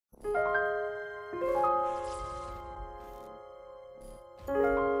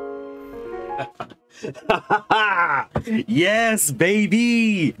Yes,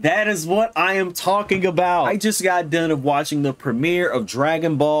 baby, that is what I am talking about. I just got done of watching the premiere of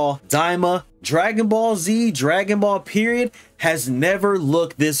Dragon Ball Daima. Dragon Ball Z, Dragon Ball period has never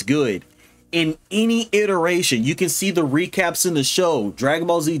looked this good. In any iteration, you can see the recaps in the show. Dragon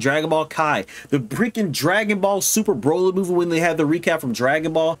Ball Z, Dragon Ball Kai, the freaking Dragon Ball Super Broly movie, when they had the recap from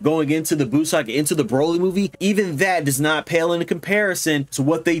Dragon Ball going into the Buu saga, into the Broly movie, even that does not pale in comparison to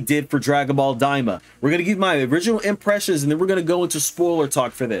what they did for Dragon Ball Daima. We're gonna give my original impressions, and then we're gonna go into spoiler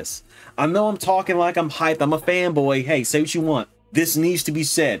talk for this. I know I'm talking like I'm hyped, I'm a fanboy. Hey, say what you want. This needs to be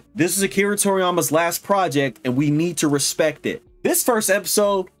said. This is Akira Toriyama's last project, and we need to respect it. This first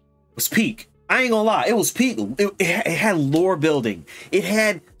episode was peak. I ain't gonna lie, it was peak. It had lore building. It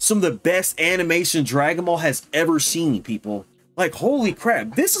had some of the best animation Dragon Ball has ever seen, people. Like, holy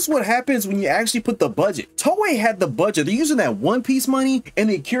crap, this is what happens when you actually put the budget. Toei had the budget. They're using that One Piece money and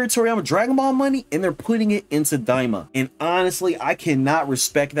the Akira Toriyama Dragon Ball money, and they're putting it into Daima. And honestly, I cannot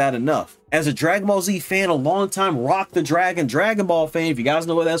respect that enough. As a Dragon Ball Z fan, a long time Rock the Dragon Dragon Ball fan, if you guys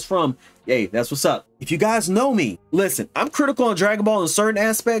know where that's from, hey, that's what's up. If you guys know me, listen, I'm critical on Dragon Ball in certain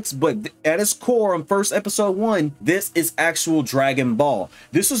aspects, but at its core, on first episode 1, this is actual Dragon Ball.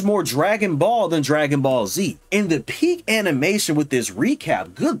 This is more Dragon Ball than Dragon Ball Z. And the peak animation with this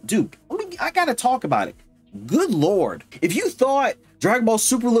recap, good dude, I gotta talk about it. Good lord. If you thought Dragon Ball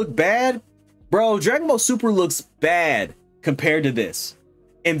Super looked bad, bro, Dragon Ball Super looks bad compared to this.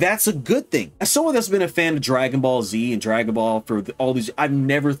 And that's a good thing. As someone that's been a fan of Dragon Ball Z and Dragon Ball for all these, I've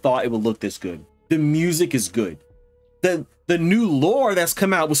never thought it would look this good. The music is good. The new lore that's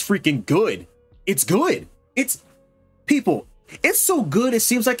come out was freaking good. It's good. It's, people, it's so good it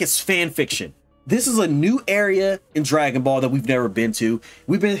seems like it's fan fiction. This is a new area in Dragon Ball that we've never been to.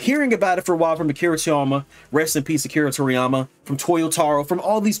 We've been hearing about it for a while from Akira Toriyama, rest in peace Akira Toriyama, from Toyotaro, from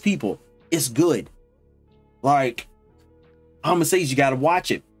all these people. It's good. Like, I'm gonna say you gotta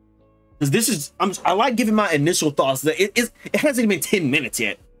watch it, because this is, I like giving my initial thoughts. That it hasn't even 10 minutes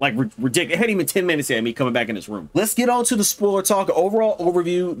yet. Like, ridiculous. It hadn't even 10 minutes yet, me coming back in this room. Let's get on to the spoiler talk. Overall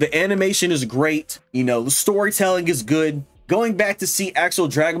overview, the animation is great, you know, the storytelling is good. Going back to see actual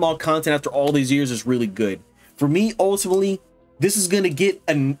Dragon Ball content after all these years is really good. For me, ultimately, this is gonna get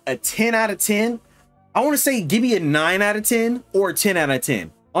a 10 out of 10. I want to say give me a 9 out of 10 or a 10 out of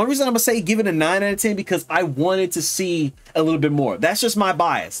 10. Only reason I'm gonna say give it a 9 out of 10 because I wanted to see a little bit more. That's just my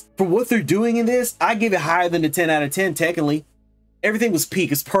bias. For what they're doing in this, I give it higher than the 10 out of 10 technically. Everything was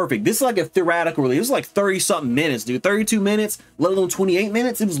peak, it's perfect. This is like a theoretical release. It was like 30 something minutes, dude. 32 minutes, let alone 28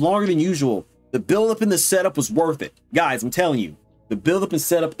 minutes. It was longer than usual. The build up and the setup was worth it. Guys, I'm telling you, the build up and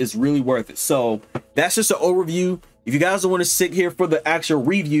setup is really worth it. So that's just an overview. If you guys don't want to sit here for the actual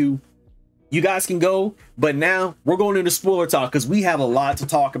review, you guys can go, but now we're going into spoiler talk because we have a lot to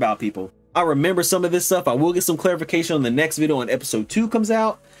talk about, people. I remember some of this stuff. I will get some clarification on the next video when episode 2 comes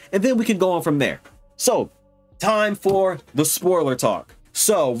out, and then we can go on from there. So, time for the spoiler talk.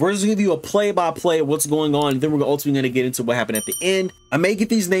 So, we're just gonna give you a play-by-play of what's going on, and then we're ultimately gonna get into what happened at the end. I may get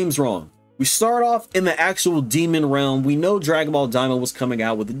these names wrong. We start off in the actual demon realm. We know Dragon Ball Daima was coming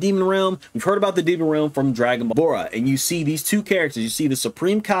out with the demon realm. We've heard about the demon realm from Dragon Ball Bora, and you see these two characters. You see the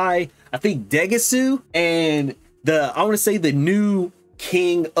Supreme Kai, I think Degasu, and I want to say the new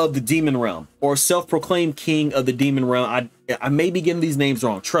king of the demon realm, or self-proclaimed king of the demon realm. I may be getting these names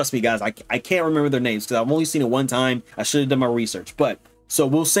wrong. Trust me, guys. I can't remember their names because I've only seen it one time. I should have done my research. But so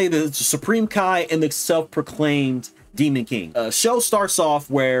we'll say the Supreme Kai and the self-proclaimed Demon King. Show starts off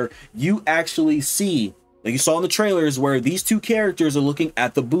where you actually see, like you saw in the trailers, where these two characters are looking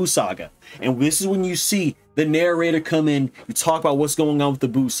at the Buu saga, and this is when you see the narrator come in. You talk about what's going on with the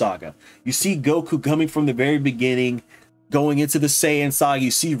Buu saga. You see Goku coming from the very beginning, going into the Saiyan saga.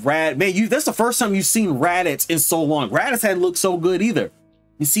 You see that's the first time you've seen Raditz in so long. Raditz hadn't looked so good either.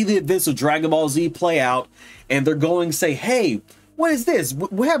 You see the events of Dragon Ball Z play out, and they're going to say, hey, what is this?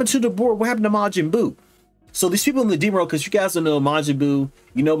 What happened to the board? What happened to Majin Buu? So these people in the demon realm, because you guys don't know Majin Buu,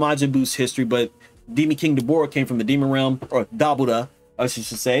 you know Majin Buu's history, but Demon King Dabura came from the demon realm, or Dabura, I should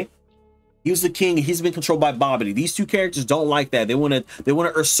say. He was the king, and he's been controlled by Babidi. These two characters don't like that. They want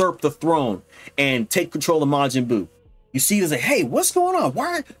to usurp the throne and take control of Majin Buu. You see, they say, hey, what's going on?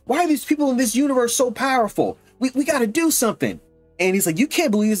 Why are these people in this universe so powerful? We got to do something. And he's like, you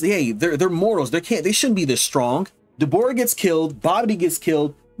can't believe this. Hey, they're mortals. They shouldn't be this strong. Dabura gets killed. Babidi gets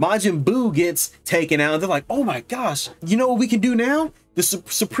killed. Majin Buu gets taken out. They're like, oh my gosh, you know what we can do now? The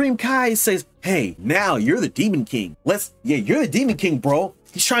Supreme Kai says, hey, now you're the Demon King. You're the Demon King, bro.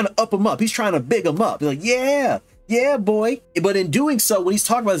 He's trying to up him up. He's trying to big him up. They're like, yeah, boy. But in doing so, what he's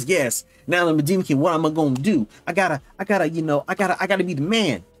talking about is, yes, now I'm a Demon King. What am I going to do? I gotta be the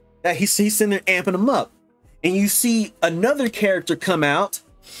man. that he's sitting there amping them up. And you see another character come out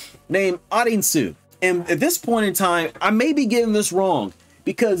named Arinsu. And at this point in time, I may be getting this wrong,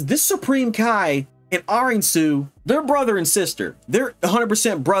 because this Supreme Kai and Arinsu, they're brother and sister. They're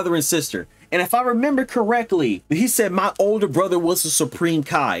 100% brother and sister. And if I remember correctly, he said my older brother was the Supreme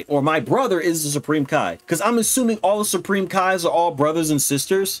Kai, or my brother is the Supreme Kai. Because I'm assuming all the Supreme Kais are all brothers and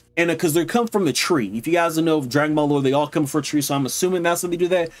sisters. And because they come from the tree. If you guys don't know Dragon Ball lore, they all come from a tree. So I'm assuming that's what they do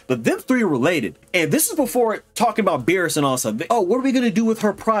that. But them three are related. And this is before talking about Beerus and all stuff. Oh, what are we going to do with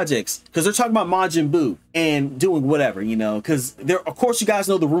her projects? Because they're talking about Majin Buu and doing whatever, you know. Because there, of course, you guys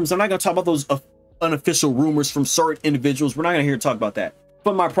know the rumors. I'm not going to talk about those unofficial rumors from certain individuals. We're not going to hear talk about that.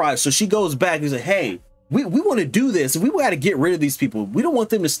 But my pride. So she goes back and says, hey, we want to do this. We got to get rid of these people. We don't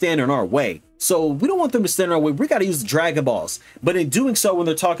want them to stand in our way. So we don't want them to stand in our way. We got to use the Dragon Balls. But in doing so, when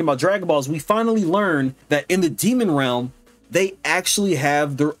they're talking about Dragon Balls, we finally learn that in the demon realm, they actually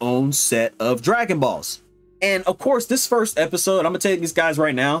have their own set of Dragon Balls. And of course, this first episode, I'm going to tell you these guys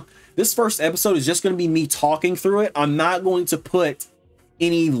right now, this first episode is just going to be me talking through it. I'm not going to put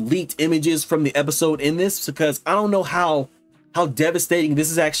any leaked images from the episode in this, because I don't know how devastating this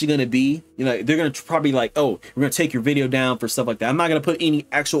is actually going to be. You know, they're going to probably like, oh, we're going to take your video down for stuff like that. I'm not going to put any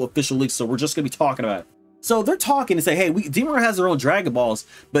actual official leaks, so we're just going to be talking about it. So they're talking and say, hey, Demon World has their own Dragon Balls,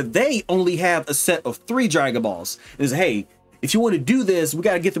 but they only have a set of 3 Dragon Balls. And say, hey, if you want to do this, we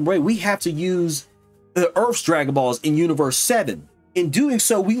got to get them right. We have to use the Earth's Dragon Balls in Universe 7. In doing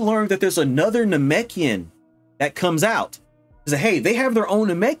so, we learned that there's another Namekian that comes out. Say, hey, they have their own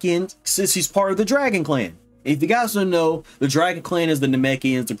Namekian since he's part of the Dragon Clan. If you guys don't know, the Dragon Clan is the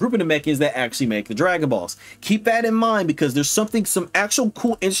Namekians, the group of Namekians that actually make the Dragon Balls. Keep that in mind, because there's some actual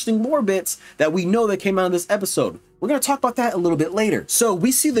cool, interesting lore bits that we know that came out of this episode. We're going to talk about that a little bit later. So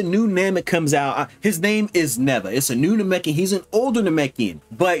we see the new Namek comes out. His name is Neva. It's a new Namekian. He's an older Namekian,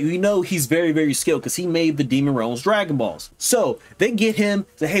 but we know he's very, very skilled because he made the Demon Realm's Dragon Balls. So they get him,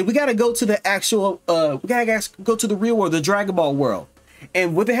 say, hey, we got to go to the actual, we got to go to the real world, the Dragon Ball world.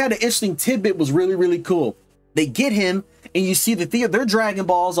 And what they had an interesting tidbit was really, really cool. They get him, and you see that their Dragon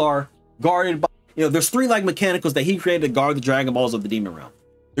Balls are guarded by, you know, there's 3 like mechanicals that he created to guard the Dragon Balls of the Demon Realm.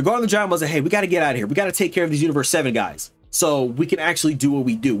 They're guarding the Dragon Balls and, hey, we got to get out of here. We got to take care of these Universe 7 guys so we can actually do what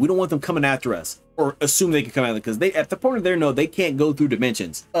we do. We don't want them coming after us or assume they can come after us, because they, at the point of their node, they can't go through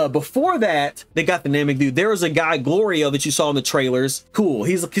dimensions. Before that, they got the Namek dude. There was a guy, Glorio, that you saw in the trailers. Cool.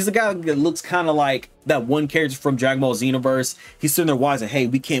 He's a guy that looks kind of like that one character from Dragon Ball Xenoverse. He's sitting there wise and, hey,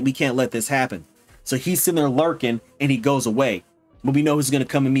 we can't let this happen. So he's sitting there lurking, and he goes away. But we know he's going to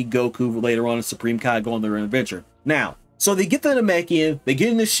come and meet Goku later on in Supreme Kai, go on their adventure. Now, so they get the Namekian, they get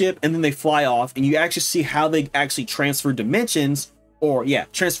in the ship, and then they fly off, and you actually see how they actually transfer dimensions, or yeah,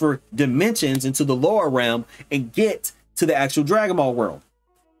 transfer dimensions into the lower realm and get to the actual Dragon Ball world.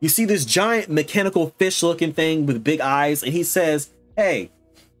 You see this giant mechanical fish-looking thing with big eyes, and he says, hey,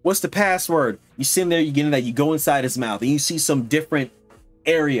 what's the password? You sit in there, you get in that, you go inside his mouth, and you see some different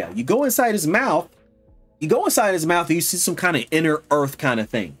area. You go inside his mouth, and you see some kind of inner earth kind of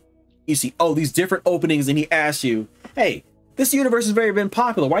thing. You see, oh, these different openings, and he asks you, hey, this universe has very been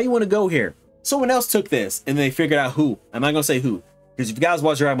popular. Why do you want to go here? Someone else took this, and they figured out who. I'm not going to say who, because if you guys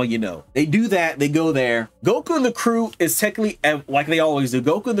watch Dragon Ball, you know. They do that. They go there. Goku and the crew is technically, like they always do,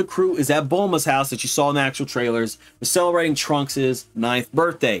 Goku and the crew is at Bulma's house that you saw in the actual trailers. They're celebrating Trunks' 9th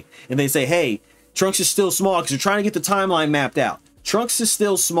birthday. And they say, hey, Trunks is still small because they're trying to get the timeline mapped out. Trunks is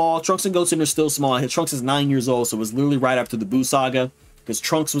still small. Trunks and Goten are still small. Trunks is 9 years old, so it was literally right after the Buu saga, because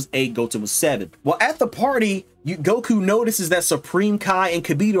Trunks was 8, Goten was 7. Well, at the party, Goku notices that Supreme Kai and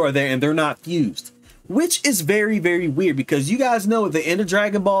Kibito are there, and they're not fused, which is very, very weird, because you guys know at the end of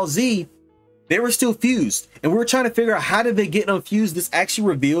Dragon Ball Z, they were still fused, and we were trying to figure out how did they get unfused. This actually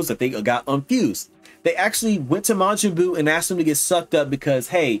reveals that they got unfused. They actually went to Majin Buu and asked him to get sucked up because,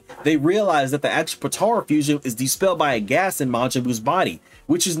 hey, they realized that the actual Potara fusion is dispelled by a gas in Majin Buu's body,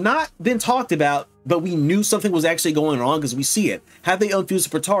 which has not been talked about, but we knew something was actually going on because we see it. Have they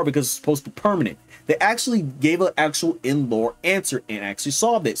unfused the Potara because it's supposed to be permanent? They actually gave an actual in-lore answer and actually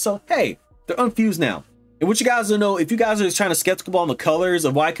solved it. So, hey, they're unfused now. And what you guys don't know, if you guys are just trying to skeptical on the colors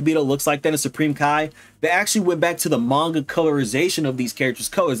of why Kibito looks like that in Supreme Kai, they actually went back to the manga colorization of these characters'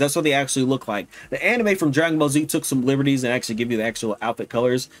 colors. That's what they actually look like. The anime from Dragon Ball Z took some liberties and actually give you the actual outfit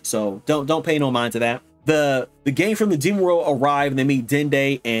colors. So don't pay no mind to that. The game from the Demon World arrived, and they meet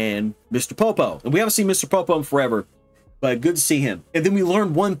Dende and Mr. Popo. And we haven't seen Mr. Popo in forever, but good to see him. And then we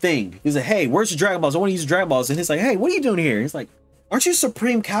learned one thing. He's like, hey, where's your Dragon Balls? I want to use Dragon Balls. And he's like, hey, what are you doing here? He's like, aren't you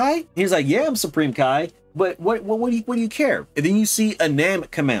Supreme Kai? And he's like, yeah, I'm Supreme Kai. But what do you care? And then you see a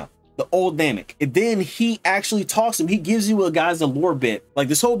Namek come out. the old Namek. And then he actually talks to him. He gives you a guy's a lore bit. Like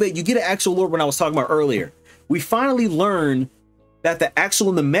this whole bit, you get an actual lore when I was talking about earlier. We finally learn that the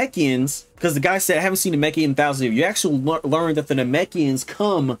actual Namekians, because the guy said, I haven't seen Namekian in thousands of years. You actually learn that the Namekians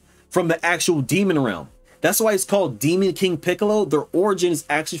come from the actual demon realm. That's why it's called Demon King Piccolo. Their origin is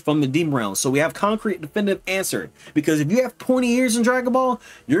actually from the demon realm. So we have concrete, definitive answer. Because if you have 20 years in Dragon Ball,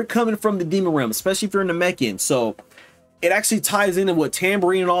 you're coming from the demon realm, especially if you're a Namekian. So it actually ties into what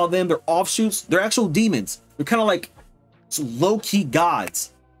Tambourine and all of them, they're offshoots. They're actual demons. They're kind of like low-key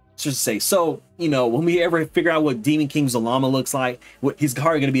gods, should say. So, you know, when we ever figure out what Demon King Zalama looks like, he's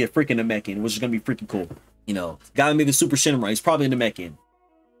probably going to be a freaking Namekian, which is going to be freaking cool. You know, gotta make the Super Shinra. He's probably a Namekian.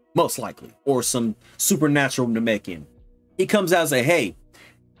 Most likely, or some supernatural Namekian. He comes out and say, hey,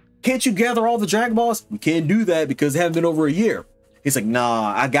 can't you gather all the Dragon Balls? We can't do that because it hasn't been over a year. He's like,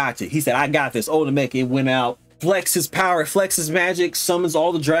 nah, I got you. He said, I got this. Old Namekian went out, flex his power, flex his magic, summons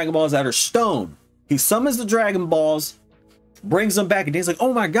all the Dragon Balls that are stone. He summons the Dragon Balls, brings them back, and he's like,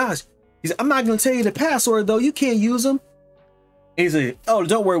 oh my gosh. He's like, I'm not going to tell you the password, though. You can't use them. And he's like, oh,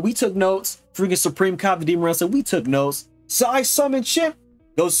 don't worry. We took notes. Freaking Supreme Cop, the Demon Realm said, we took notes. So I summoned Ship.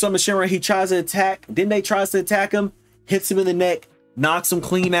 Goes to summon Shinra, he tries to attack. Then they tries to attack him, hits him in the neck, knocks him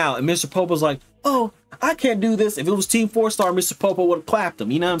clean out. And Mr. Popo's like, oh, I can't do this. If it was Team 4-Star, Mr. Popo would have clapped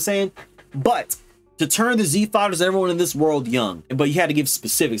him. You know what I'm saying? But to turn the Z Fighters, everyone in this world young. But you had to give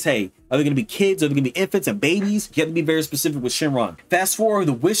specifics. Hey, are they going to be kids? Are they going to be infants and babies? You have to be very specific with Shinron. Fast forward,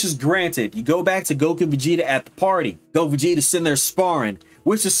 the wish is granted. You go back to Goku and Vegeta at the party. Goku and Vegeta sitting there sparring,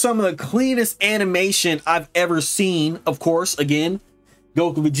 which is some of the cleanest animation I've ever seen. Of course, again,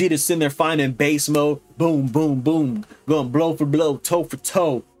 Goku and Vegeta sitting there finding base mode. Boom, boom, boom. Going blow for blow, toe for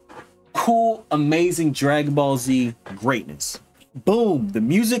toe. Cool, amazing Dragon Ball Z greatness. Boom, the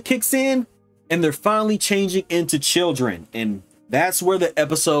music kicks in and they're finally changing into children. And that's where the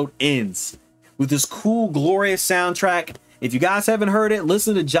episode ends. With this cool, glorious soundtrack. If you guys haven't heard it,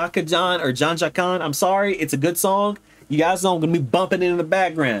 listen to Jaka-Jan or Jan Jakan. I'm sorry, it's a good song. You guys know I'm going to be bumping it in the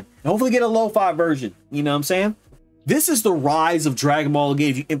background. And hopefully get a lo-fi version. You know what I'm saying? This is the rise of Dragon Ball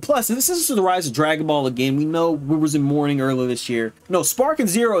again. And plus, this is the rise of Dragon Ball again. We know we was in mourning earlier this year. No, Spark and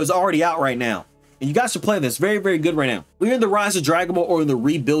Zero is already out right now. And you guys should play this. Very, very good right now. We're in the rise of Dragon Ball or in the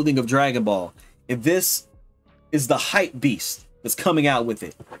rebuilding of Dragon Ball. And this is the hype beast that's coming out with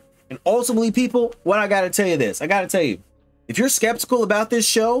it. And ultimately, people, what I got to tell you this. I got to tell you, if you're skeptical about this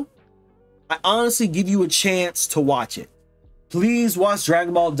show, I honestly give you a chance to watch it. Please watch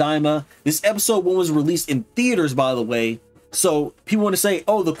Dragon Ball Daima. This episode 1 was released in theaters, by the way. So people want to say,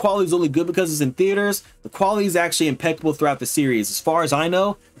 oh, the quality is only good because it's in theaters. The quality is actually impeccable throughout the series, as far as I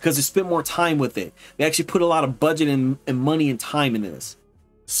know, because they spent more time with it. They actually put a lot of budget and money and time in this.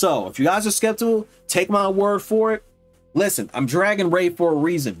 So if you guys are skeptical, take my word for it. Listen, I'm Dragon Ray for a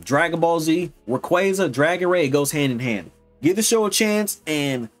reason. Dragon Ball Z, Rayquaza, Dragon Ray, it goes hand in hand. Give the show a chance,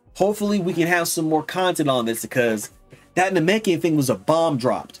 and hopefully we can have some more content on this, because that Namekian thing was a bomb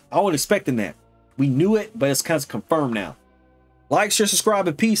dropped. I wasn't expecting that. We knew it, but it's kind of confirmed now. Like, share, subscribe,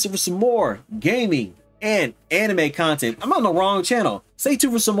 and peace for some more gaming and anime content. I'm on the wrong channel. Stay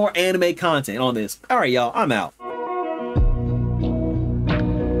tuned for some more anime content on this. All right, y'all, I'm out.